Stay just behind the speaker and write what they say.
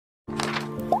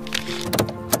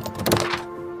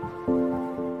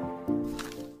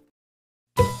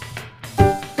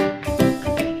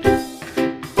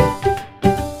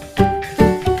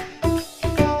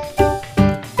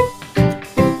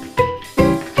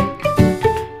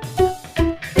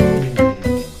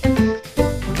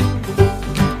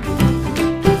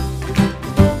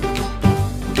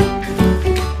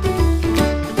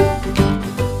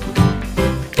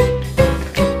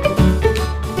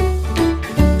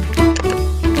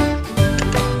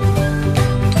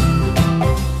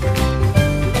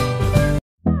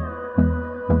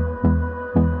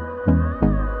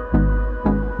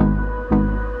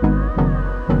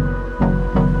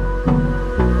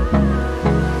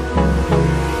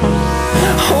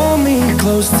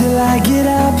close till I get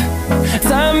up.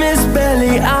 Time is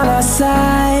barely on our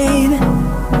side.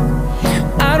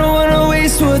 I don't wanna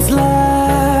waste what's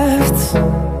left.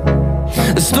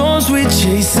 The storms we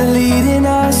chase are leading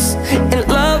us, and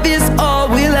love is all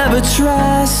we'll ever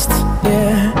trust.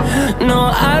 Yeah, no,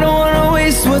 I don't wanna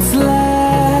waste what's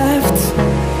left.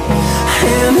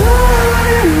 And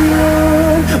on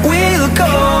we'll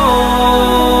go,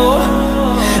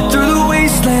 through the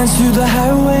wastelands, through the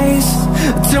highways,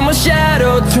 till my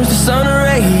shadow turns to sun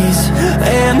rays.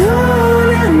 And on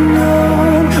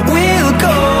we'll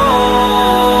go,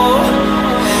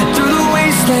 through the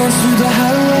wastelands, through the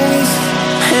highways,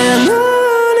 and on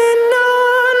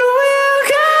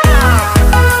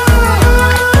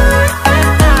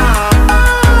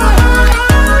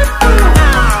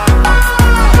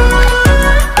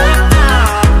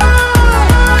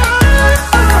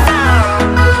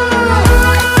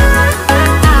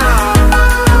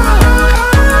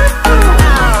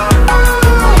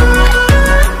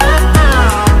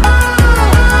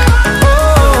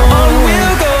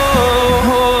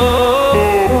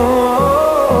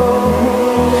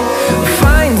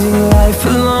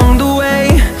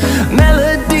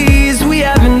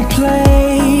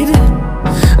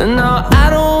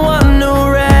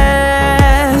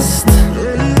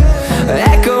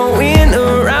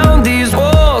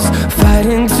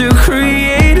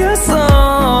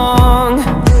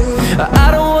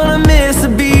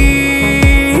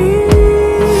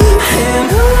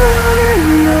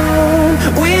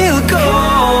we'll go.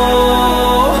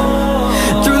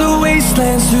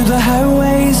 Through the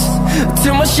highways,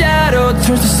 till my shadow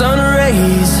turns to sun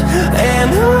rays.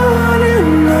 And on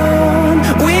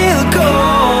we'll go,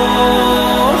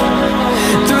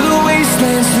 through the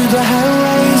wastelands, through the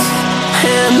highways,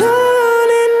 and on.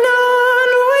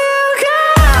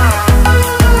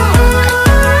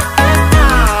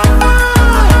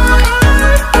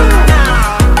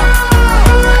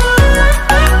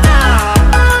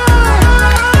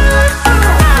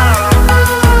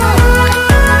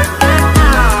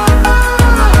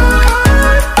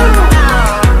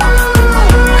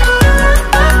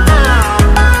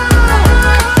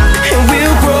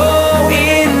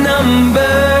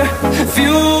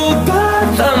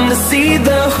 See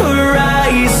the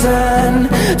horizon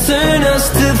turn us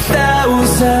to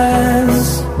thousands,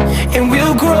 and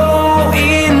we'll grow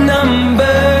in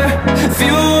number,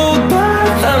 fueled by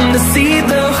them. To see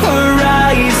the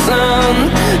horizon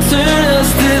turn us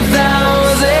to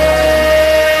thousands,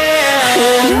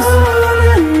 and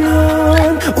on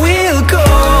we'll go,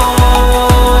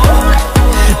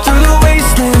 through the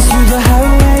wastelands, through the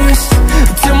highways,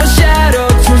 till my shadow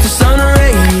turns to sun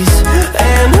rays.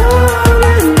 And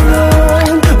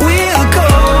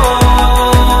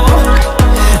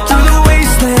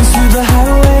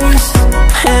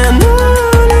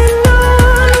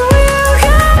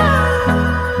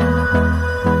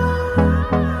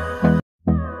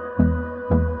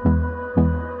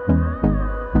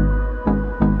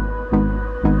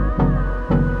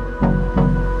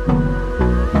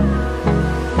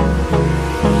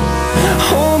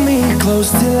close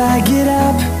till I get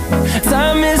up.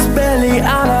 Time is barely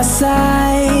on our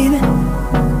side.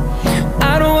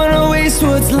 I don't wanna waste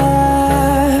what's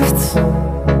left.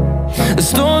 The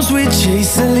storms we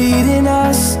chase are leading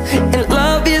us, and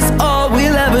love is all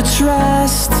we'll ever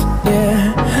trust.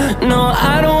 Yeah, no,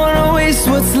 I don't wanna waste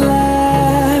what's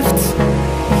left.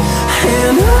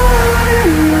 And on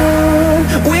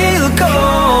we'll go,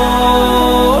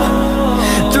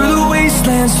 through the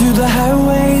wastelands, through the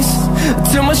highways,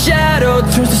 till my shadow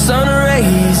turns to sun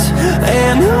rays.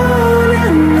 And on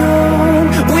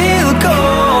we'll go,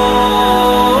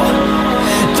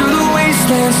 through the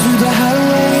wastelands, through the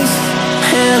highways,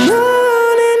 and on.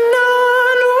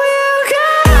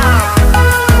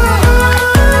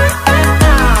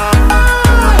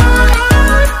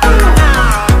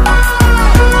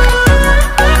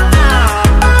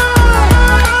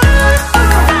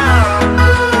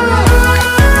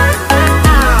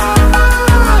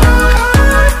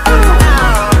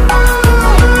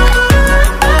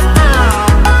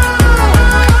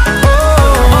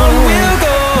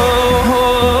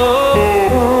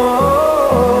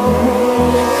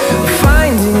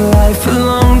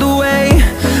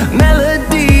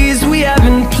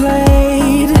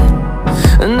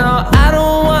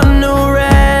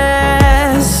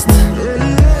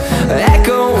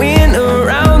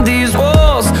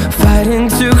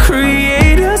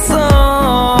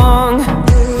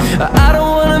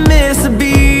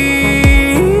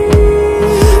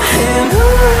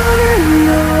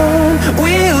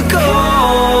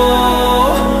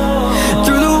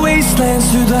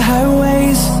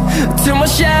 till my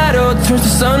shadow turns to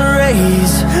sun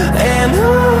rays. And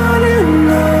on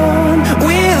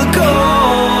we'll go,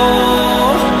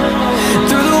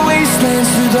 through the wastelands,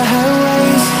 through the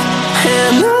highways.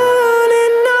 And on.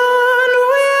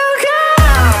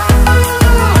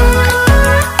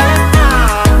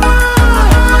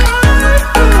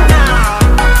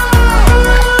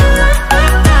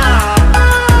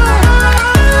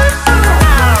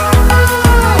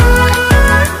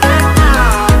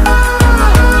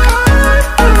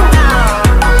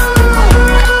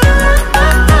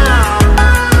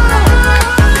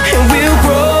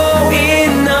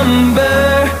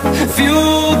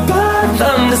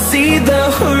 See the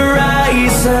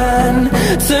horizon,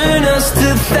 turn us to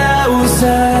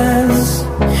thousands,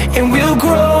 and we'll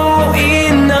grow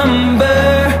in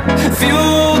number,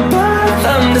 fueled by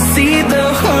them to see the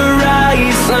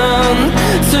horizon,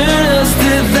 turn us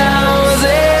to thousands,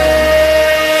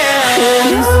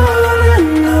 and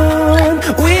on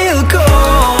we'll go,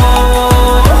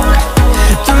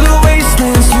 through the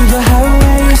wastelands, through the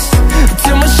highways,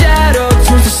 till my shadow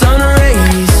turns to sun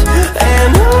rays.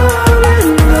 And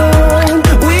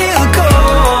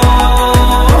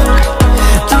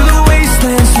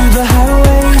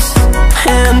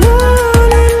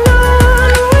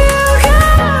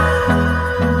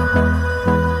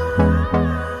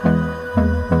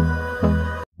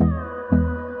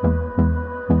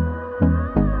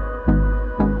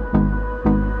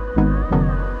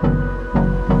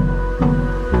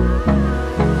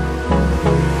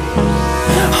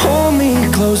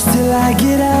close till I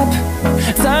get up,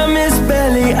 time is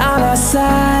barely on our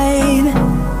side.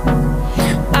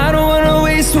 I don't wanna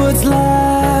waste what's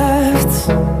left.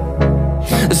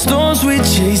 The storms we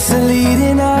chase are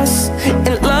leading us,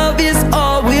 and love is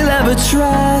all we'll ever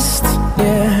trust.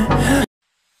 Yeah.